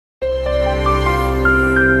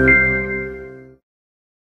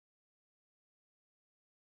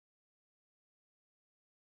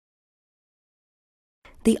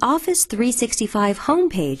The Office 365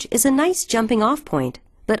 homepage is a nice jumping-off point,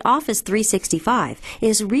 but Office 365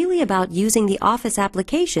 is really about using the Office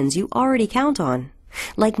applications you already count on.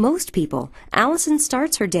 Like most people, Allison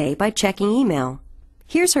starts her day by checking email.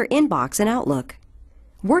 Here's her inbox in Outlook.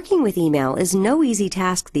 Working with email is no easy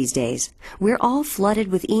task these days. We're all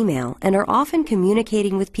flooded with email and are often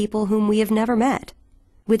communicating with people whom we have never met.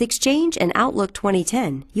 With Exchange and Outlook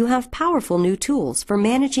 2010, you have powerful new tools for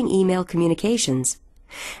managing email communications.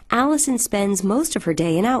 Allison spends most of her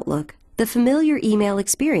day in Outlook, the familiar email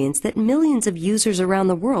experience that millions of users around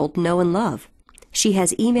the world know and love. She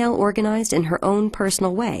has email organized in her own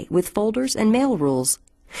personal way with folders and mail rules.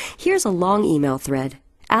 Here's a long email thread.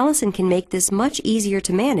 Allison can make this much easier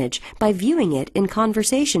to manage by viewing it in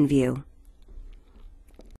Conversation View.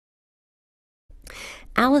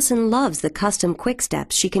 Allison loves the custom quick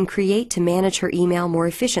steps she can create to manage her email more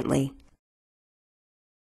efficiently.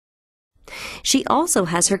 She also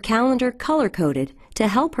has her calendar color-coded to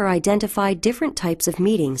help her identify different types of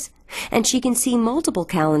meetings, and she can see multiple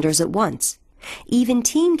calendars at once, even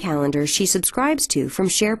team calendars she subscribes to from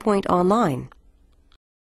SharePoint Online.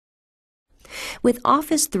 With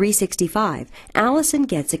Office 365, Allison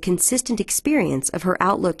gets a consistent experience of her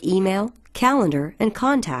Outlook email, calendar, and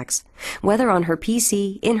contacts, whether on her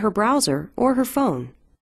PC, in her browser, or her phone.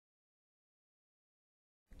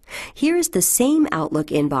 Here is the same Outlook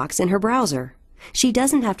inbox in her browser. She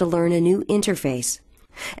doesn't have to learn a new interface.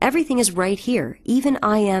 Everything is right here, even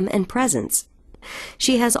IM and Presence.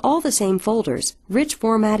 She has all the same folders, rich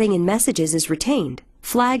formatting and messages is retained,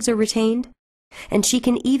 flags are retained, and she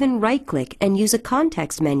can even right-click and use a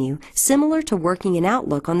context menu similar to working in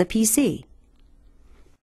Outlook on the PC.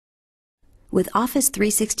 With Office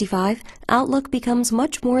 365, Outlook becomes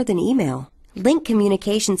much more than email. Link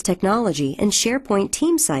Communications technology and SharePoint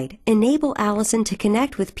Team Site enable Allison to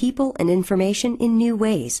connect with people and information in new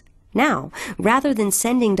ways. Now, rather than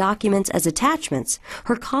sending documents as attachments,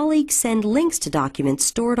 her colleagues send links to documents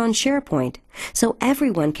stored on SharePoint, so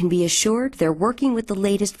everyone can be assured they're working with the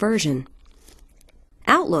latest version.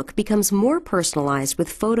 Outlook becomes more personalized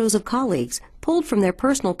with photos of colleagues pulled from their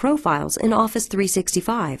personal profiles in Office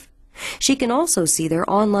 365. She can also see their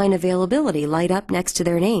online availability light up next to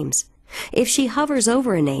their names. If she hovers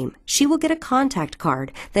over a name, she will get a contact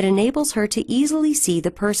card that enables her to easily see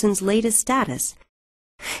the person's latest status,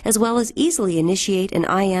 as well as easily initiate an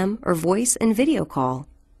IM or voice and video call.